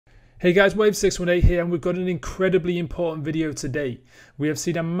Hey guys, Wave618 here, and we've got an incredibly important video today. We have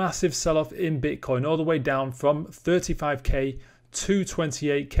seen a massive sell-off in Bitcoin all the way down from 35k to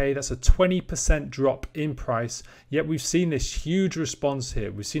 28k. That's a 20% drop in price, yet we've seen this huge response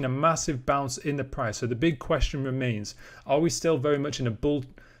here. We've seen a massive bounce in the price. So the big question remains, are we still very much in a bull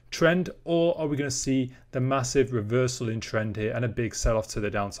trend, or are we going to see the massive reversal in trend here and a big sell-off to the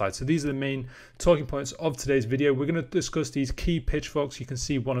downside? So these are the main talking points of today's video. We're going to discuss these key pitchforks. You can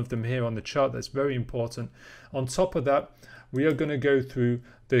see one of them here on the chart. That's very important. On top of that, we are going to go through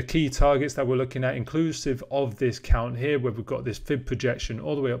the key targets that we're looking at, inclusive of this count here, where we've got this fib projection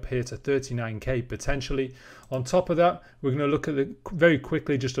all the way up here to 39k potentially. On top of that, we're going to look at very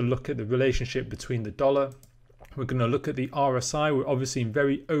quickly, just a look at the relationship between the dollar. We're going to look at the RSI. We're obviously in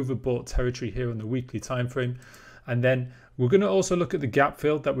very overbought territory here on the weekly time frame. And then we're going to also look at the gap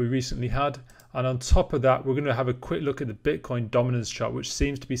fill that we recently had. And on top of that, we're going to have a quick look at the Bitcoin dominance chart, which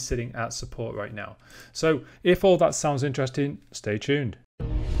seems to be sitting at support right now. So if all that sounds interesting, stay tuned.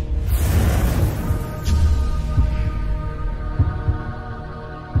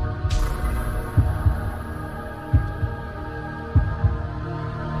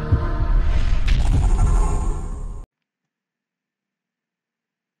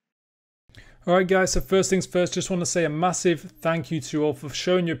 Alright guys, so first things first, just want to say a massive thank you to you all for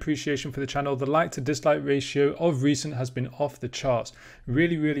showing your appreciation for the channel. The like to dislike ratio of recent has been off the charts.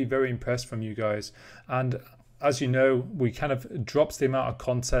 Really very impressed from you guys. And as you know, we kind of dropped the amount of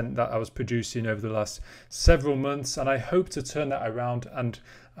content that I was producing over the last several months, and I hope to turn that around, and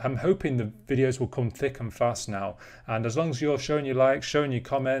I'm hoping the videos will come thick and fast now. And as long as you're showing your likes, showing your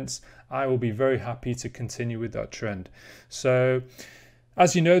comments, I will be very happy to continue with that trend. So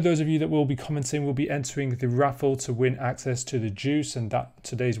as you know, those of you that will be commenting will be entering the raffle to win access to the juice, and that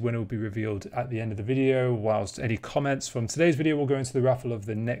today's winner will be revealed at the end of the video, whilst any comments from today's video will go into the raffle of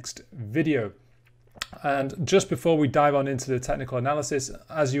the next video. And just before we dive on into the technical analysis,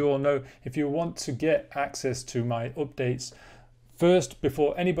 as you all know, if you want to get access to my updates first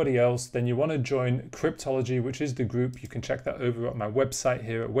before anybody else, then you want to join CRYPTOLOGY, which is the group. You can check that over at my website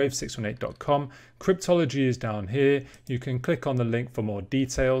here at wave618.com. CRYPTOLOGY is down here. You can click on the link for more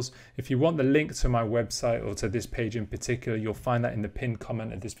details. If you want the link to my website or to this page in particular, you'll find that in the pinned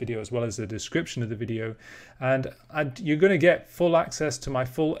comment of this video, as well as the description of the video. And you're going to get full access to my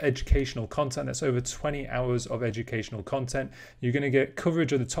full educational content. That's over 20 hours of educational content. You're going to get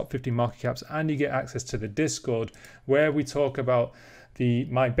coverage of the top 50 market caps, and you get access to the Discord, where we talk about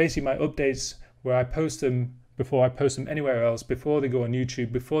basically my updates, where I post them before I post them anywhere else, before they go on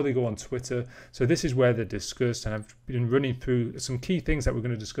YouTube, before they go on Twitter. So this is where they're discussed, and I've been running through some key things that we're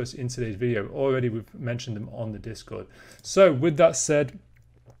going to discuss in today's video. Already we've mentioned them on the Discord. So with that said,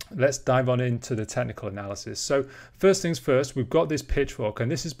 let's dive on into the technical analysis. So first things first, we've got this pitchfork, and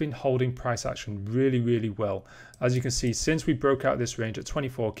this has been holding price action really well. As you can see, since we broke out this range at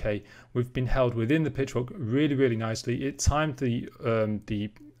 24k, we've been held within the pitchfork really nicely. It timed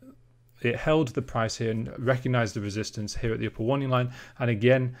it held the price here and recognized the resistance here at the upper warning line, and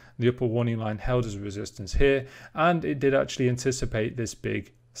again the upper warning line held as a resistance here, and it did actually anticipate this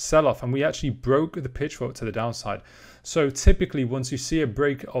big sell-off, and we actually broke the pitchfork to the downside. So typically, once you see a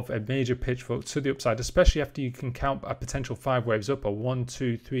break of a major pitchfork to the upside, especially after you can count a potential 5 waves up, or 1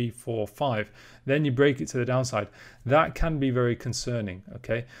 2 3 4 5, then you break it to the downside, that can be very concerning.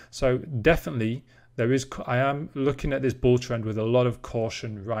 Okay, so definitely I am looking at this bull trend with a lot of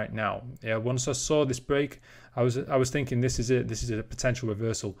caution right now. Yeah, once I saw this break, I was thinking this is it, this is a potential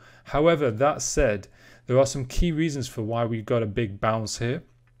reversal. However, that said, there are some key reasons for why we got a big bounce here.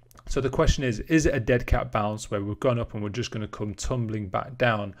 So the question is it a dead cat bounce where we've gone up and we're just going to come tumbling back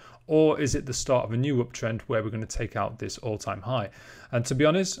down, or is it the start of a new uptrend where we're going to take out this all-time high? And to be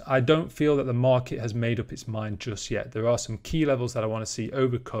honest, I don't feel that the market has made up its mind just yet. There are some key levels that I want to see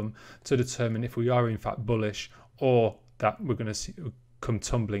overcome to determine if we are in fact bullish, or that we're going to come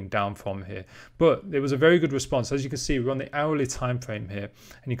tumbling down from here. But it was a very good response. As you can see, we're on the hourly time frame here,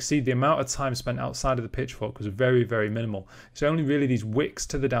 and you can see the amount of time spent outside of the pitchfork was very minimal. It's only really these wicks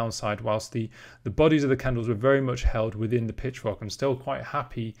to the downside, whilst the bodies of the candles were very much held within the pitchfork. I'm still quite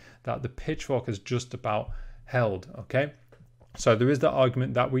happy that the pitchfork has just about held. Okay, so there is that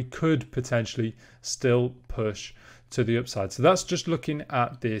argument that we could potentially still push to the upside. So that's just looking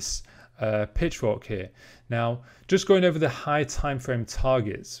at this pitchfork here. Now, just going over the high time frame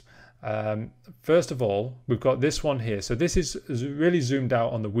targets. First of all, we've got this one here. So this is really zoomed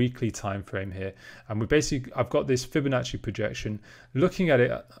out on the weekly time frame here, and I've got this Fibonacci projection. Looking at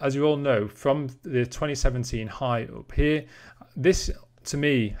it, as you all know, from the 2017 high up here, this to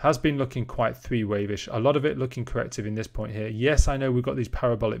me has been looking quite three wave-ish. A lot of it looking corrective in this point here. Yes, I know we've got these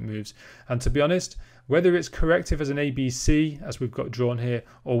parabolic moves, and to be honest, whether it's corrective as an ABC as we've got drawn here,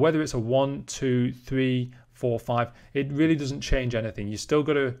 or whether it's a 1, 2, 3, 4, 5, it really doesn't change anything. You still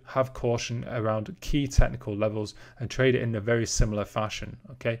got to have caution around key technical levels and trade it in a very similar fashion,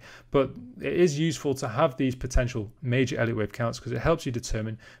 okay? But it is useful to have these potential major Elliott wave counts because it helps you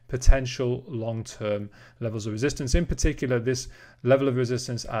determine potential long-term levels of resistance. In particular, this level of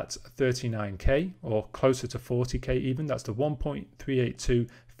resistance at 39k or closer to 40k even, that's the 1.382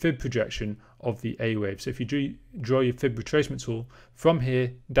 fib projection of the A wave. So if you draw your fib retracement tool from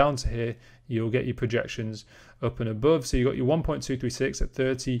here down to here, you'll get your projections up and above. So you got your 1.236 at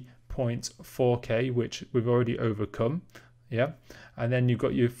 30.4k, which we've already overcome. Yeah, and then you've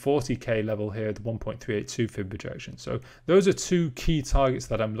got your 40k level here, the 1.382 fib projection. So those are two key targets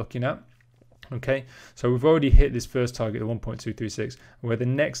that I'm looking at. Okay, so we've already hit this first target, the 1.236, where the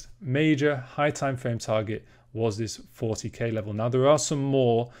next major high time frame target was this 40k level. Now there are some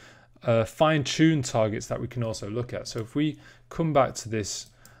more fine-tuned targets that we can also look at. So if we come back to this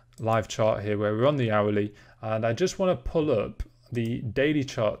live chart here where we're on the hourly, and I just want to pull up the daily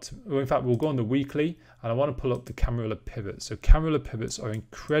chart, well, in fact we'll go on the weekly, and I want to pull up the Camarilla pivots. So Camarilla pivots are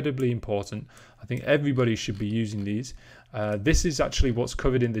incredibly important. I think everybody should be using these. This is actually what's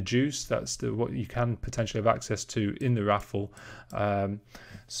covered in the juice. That's what you can potentially have access to in the raffle.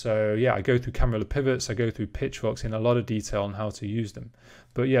 So yeah, I go through Camarilla pivots, I go through pitchforks in a lot of detail on how to use them.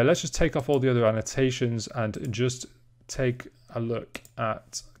 But yeah, let's just take off all the other annotations and just take a look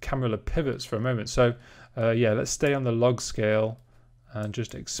at Camarilla pivots for a moment. So yeah, let's stay on the log scale and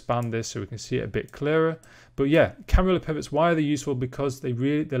just expand this so we can see it a bit clearer. But yeah, Camarilla pivots, why are they useful? Because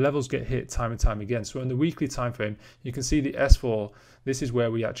the levels get hit time and time again. So in the weekly time frame, you can see the S4, this is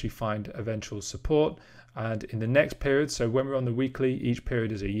where we actually find eventual support. And in the next period, so when we're on the weekly, each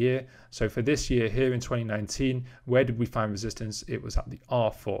period is a year. So for this year here in 2019, where did we find resistance? It was at the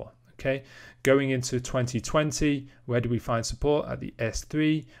R4. Okay, going into 2020, where did we find support? At the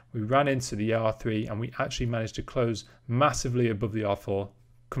S3. We ran into the R3 and we actually managed to close massively above the R4,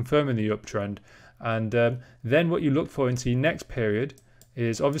 confirming the uptrend. And then what you look for into your next period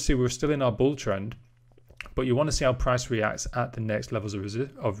is, obviously we're still in our bull trend, but you want to see how price reacts at the next levels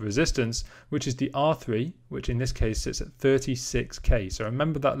of resistance, which is the R3, which in this case sits at 36k. So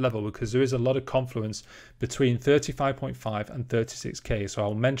remember that level because there is a lot of confluence between 35.5 and 36k. So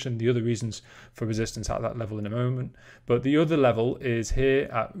I'll mention the other reasons for resistance at that level in a moment. But the other level is here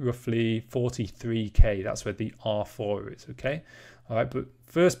at roughly 43k. That's where the R4 is, okay? All right, but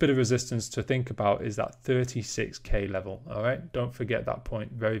first bit of resistance to think about is that 36k level. All right, don't forget that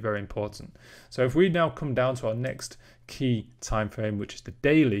point, very, very important. So if we now come down to our next key time frame, which is the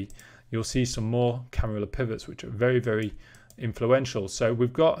daily, you'll see some more Camarilla pivots, which are very, very influential. So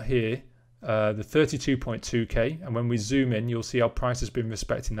we've got here the 32.2k, and when we zoom in, you'll see our price has been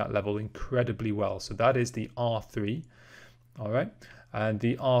respecting that level incredibly well. So that is the R3. All right. And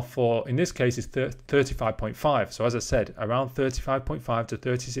the R4 in this case is 35.5. So as I said, around 35.5 to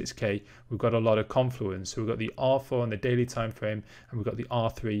 36k, we've got a lot of confluence. So we've got the R4 on the daily time frame, and we've got the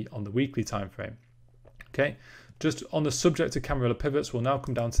R3 on the weekly time frame. Okay, just on the subject of Camarilla pivots, we'll now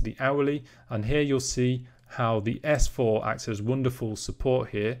come down to the hourly, and here you'll see how the S4 acts as wonderful support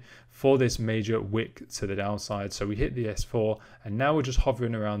here for this major wick to the downside. So we hit the S4 and now we're just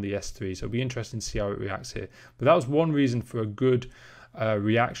hovering around the S3. So it'll be interesting to see how it reacts here. But that was one reason for a good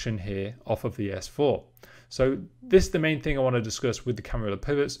reaction here off of the S4. So this is the main thing I want to discuss with the Camarilla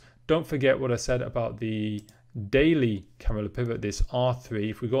pivots. Don't forget what I said about the daily Camarilla pivot, this R3.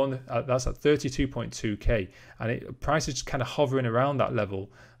 If we go on, that's at 32.2k, and price is just kind of hovering around that level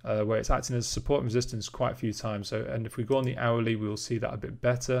where it's acting as support and resistance quite a few times. So, and if we go on the hourly, we'll see that a bit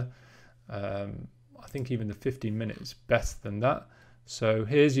better. I think even the 15-minute is better than that. So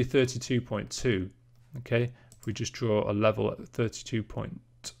here's your 32.2. Okay, if we just draw a level at 32.2,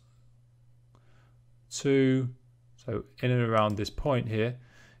 so in and around this point here,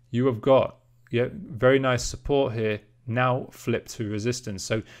 you have got very nice support here, now flip to resistance.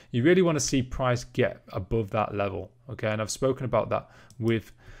 So you really want to see price get above that level. Okay, and I've spoken about that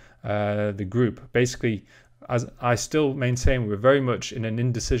with the group. Basically, as I still maintain, we're very much in an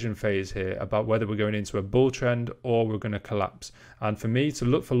indecision phase here about whether we're going into a bull trend or we're going to collapse. And for me to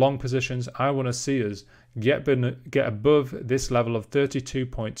look for long positions, I want to see us get above this level of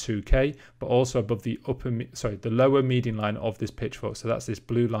 32.2k, but also above the the lower median line of this pitchfork. So that's this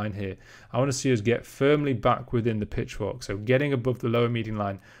blue line here. I want to see us get firmly back within the pitchfork. So getting above the lower median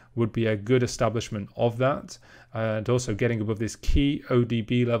line would be a good establishment of that, and also getting above this key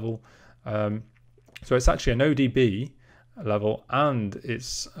ODB level. So it's actually an ODB level, and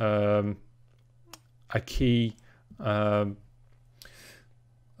it's a key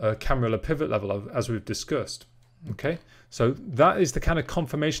Camarilla pivot level, as we've discussed. Okay, so that is the kind of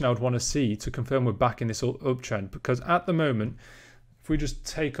confirmation I would want to see to confirm we're back in this uptrend, because at the moment, if we just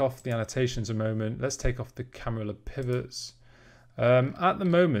take off the annotations a moment, let's take off the Camarilla pivots. At the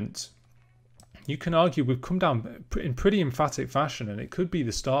moment, you can argue we've come down in pretty emphatic fashion, and it could be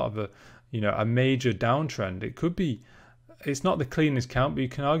the start of a major downtrend. It could be, it's not the cleanest count, but you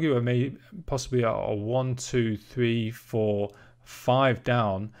can argue possibly a 1, 2, 3, 4, 5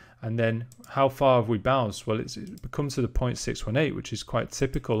 down, and then how far have we bounced? Well, it's come to the 0.618, which is quite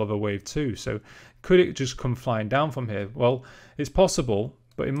typical of a wave 2. So could it just come flying down from here? Well, it's possible,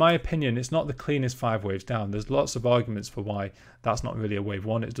 but in my opinion, it's not the cleanest 5 waves down. There's lots of arguments for why that's not really a wave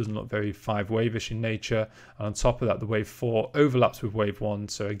 1. It doesn't look very 5 wave-ish in nature, and on top of that, the wave 4 overlaps with wave 1.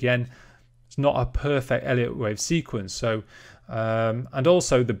 So again, it's not a perfect Elliott wave sequence. So and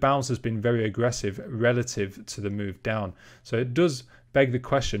also the bounce has been very aggressive relative to the move down. So it does beg the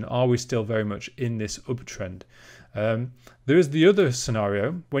question, are we still very much in this uptrend? There is the other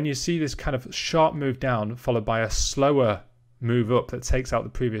scenario, when you see this kind of sharp move down followed by a slower move up that takes out the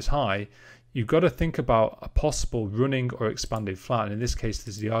previous high, you've got to think about a possible running or expanded flat. And in this case,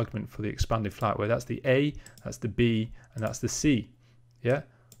 there's the argument for the expanded flat, where that's the A, that's the B, and that's the C. Yeah,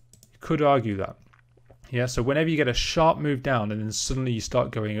 you could argue that. Yeah, so whenever you get a sharp move down and then suddenly you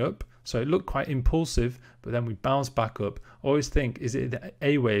start going up, so it looked quite impulsive, but then we bounce back up, always think, is it the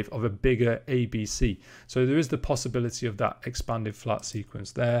A wave of a bigger ABC? So there is the possibility of that expanded flat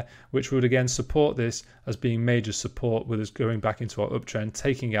sequence there, which would again support this as being major support, with us going back into our uptrend,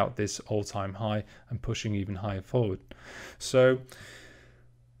 taking out this all-time high and pushing even higher forward. So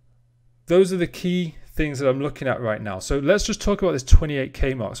those are the key things that I'm looking at right now. So let's just talk about this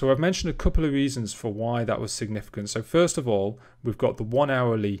 28k mark. So I've mentioned a couple of reasons for why that was significant. So first of all, we've got the 1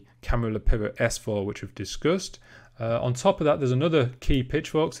 hourly Camarilla pivot S4, which we've discussed. On top of that, there's another key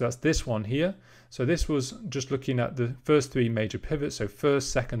pitchfork, so that's this one here. So this was just looking at the first 3 major pivots, so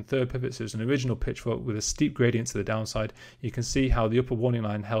first, second, third pivots. So it's an original pitchfork with a steep gradient to the downside. You can see how the upper warning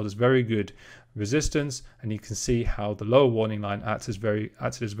line held as very good resistance, and you can see how the lower warning line acted as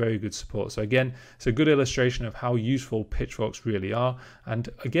very good support. So again, it's a good illustration of how useful pitchforks really are. And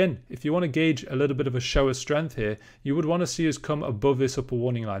again, if you want to gauge a little bit of a show of strength here, you would want to see us come above this upper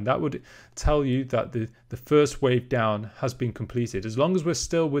warning line. That would tell you that the first wave down has been completed. As long as we're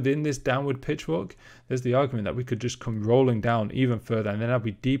still within this downward pitchfork, there's the argument that we could just come rolling down even further, and then I'd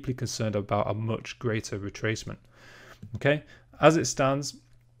be deeply concerned about a much greater retracement. Okay, as it stands,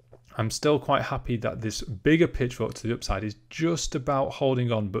 I'm still quite happy that this bigger pitchfork to the upside is just about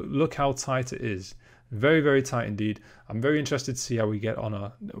holding on, but look how tight it is. Very, very tight indeed. I'm very interested to see how we get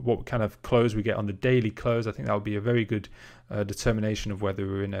on what kind of close we get on the daily close. I think that would be a very good determination of whether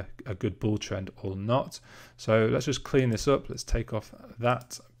we're in a good bull trend or not. So let's just clean this up. Let's take off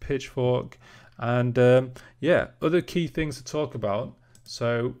that pitchfork. And yeah, other key things to talk about.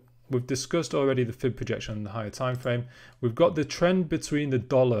 So we've discussed already the fib projection on the higher time frame. We've got the trend between the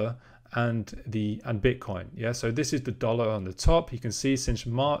dollar and Bitcoin. Yeah, so this is the dollar on the top. You can see since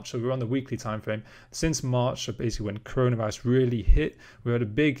March, so we're on the weekly time frame. Since March, so basically when coronavirus really hit, we had a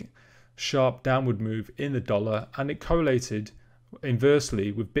big sharp downward move in the dollar, and it correlated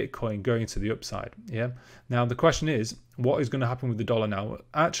inversely with Bitcoin going to the upside. Yeah, now the question is, what is going to happen with the dollar now?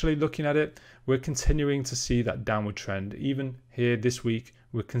 Actually looking at it, we're continuing to see that downward trend. Even here this week,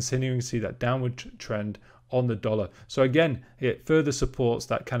 we're continuing to see that downward trend on the dollar. So again, it further supports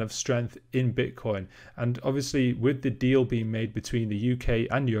that kind of strength in Bitcoin. And obviously with the deal being made between the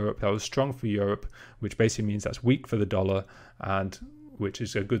UK and Europe, that was strong for Europe, which basically means that's weak for the dollar, and which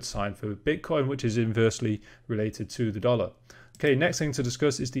is a good sign for Bitcoin, which is inversely related to the dollar. Okay, next thing to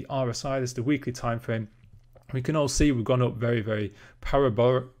discuss is the RSI. This is the weekly time frame. We can all see we've gone up very, very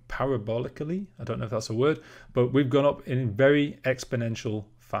parabolically. I don't know if that's a word, but we've gone up in very exponential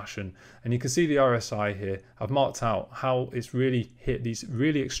fashion. And you can see the RSI here. I've marked out how it's really hit these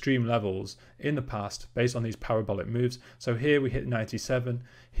really extreme levels in the past based on these parabolic moves. So here we hit 97,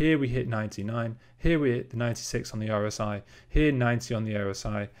 here we hit 99, here we hit the 96 on the RSI, here 90 on the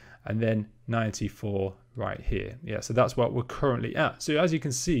RSI, and then 94 right here. Yeah, so that's what we're currently at. So as you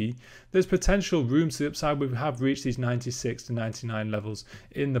can see, there's potential room to the upside. We have reached these 96 to 99 levels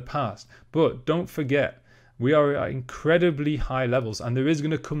in the past, but don't forget, we are at incredibly high levels, and there is going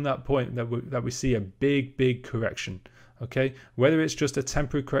to come that point that we see a big correction. Okay, whether it's just a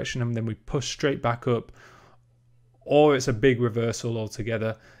temporary correction and then we push straight back up, or it's a big reversal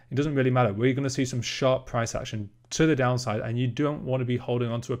altogether, it doesn't really matter. We're going to see some sharp price action to the downside, and you don't want to be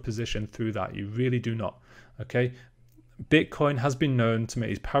holding onto a position through that. You really do not. Okay, Bitcoin has been known to make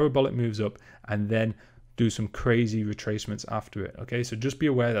these parabolic moves up and then do some crazy retracements after it. Okay, so just be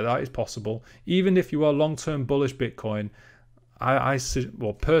aware that that is possible. Even if you are long-term bullish Bitcoin,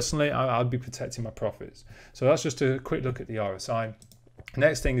 well, personally, I'd be protecting my profits. So that's just a quick look at the RSI.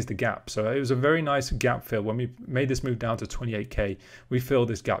 Next thing is the gap. So it was a very nice gap fill. When we made this move down to 28k, we filled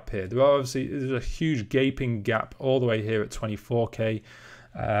this gap here. There's a huge gaping gap all the way here at 24k.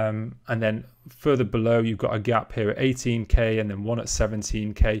 And then further below, you've got a gap here at 18k and then one at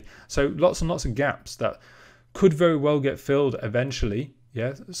 17k. So lots and lots of gaps that could very well get filled eventually.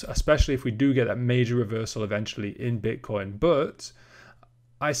 Yeah, especially if we do get that major reversal eventually in Bitcoin. But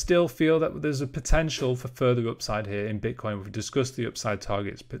I still feel that there's a potential for further upside here in Bitcoin. We've discussed the upside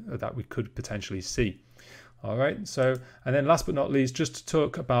targets that we could potentially see. All right, so, and then last but not least, just to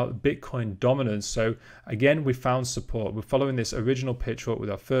talk about Bitcoin dominance. So again, we found support. We're following this original pitch up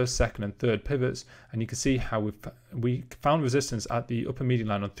with our first, second, and third pivots, and you can see how we found resistance at the upper median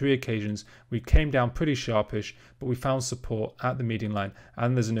line on 3 occasions. We came down pretty sharpish, but we found support at the median line,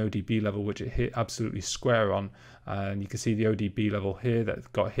 and there's an ODB level which it hit absolutely square on, and you can see the ODB level here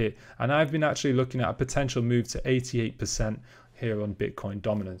that got hit. And I've been actually looking at a potential move to 88% here on Bitcoin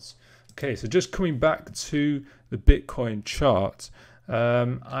dominance. Okay, so just coming back to the Bitcoin chart,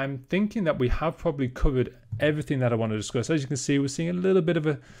 I'm thinking that we have probably covered everything that I want to discuss. As you can see, we're seeing a little bit of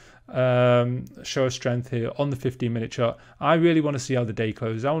a show of strength here on the 15-minute chart. I really want to see how the day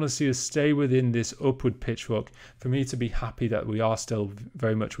closes. I want to see us stay within this upward pitchfork for me to be happy that we are still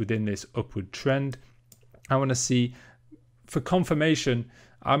very much within this upward trend. I want to see, for confirmation,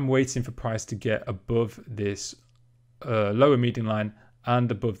 I'm waiting for price to get above this lower median line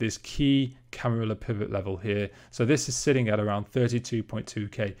and above this key Camarilla pivot level here. So this is sitting at around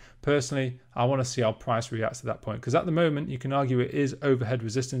 32.2k. Personally, I want to see how price reacts to that point, because at the moment you can argue it is overhead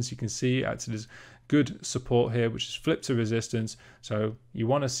resistance. You can see actually there's good support here which is flipped to resistance, so you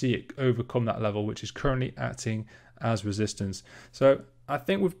want to see it overcome that level which is currently acting as resistance. So I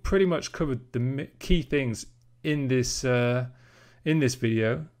think we've pretty much covered the key things in this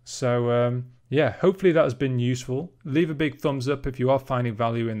video. So yeah, hopefully that has been useful. Leave a big thumbs up if you are finding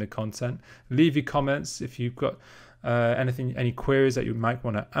value in the content. Leave your comments if you've got any queries that you might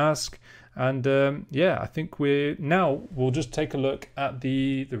want to ask. And yeah, I think we'll just take a look at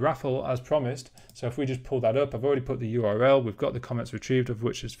the raffle as promised. So if we just pull that up, I've already put the URL. We've got the comments retrieved, of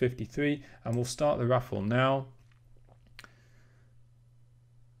which is 53, and we'll start the raffle now.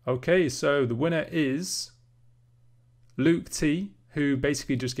 Okay, so the winner is Luke T, who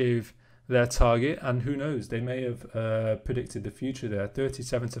basically just gave their target, and who knows, they may have predicted the future there.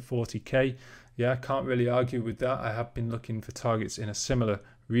 37 to 40k. Yeah, can't really argue with that. I have been looking for targets in a similar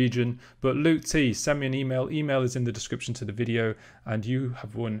region. But Luke T, send me an email. Email is in the description to the video, and you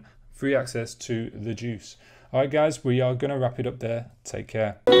have won free access to the juice. All right, guys, we are going to wrap it up there. Take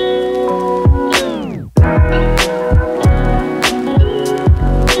care.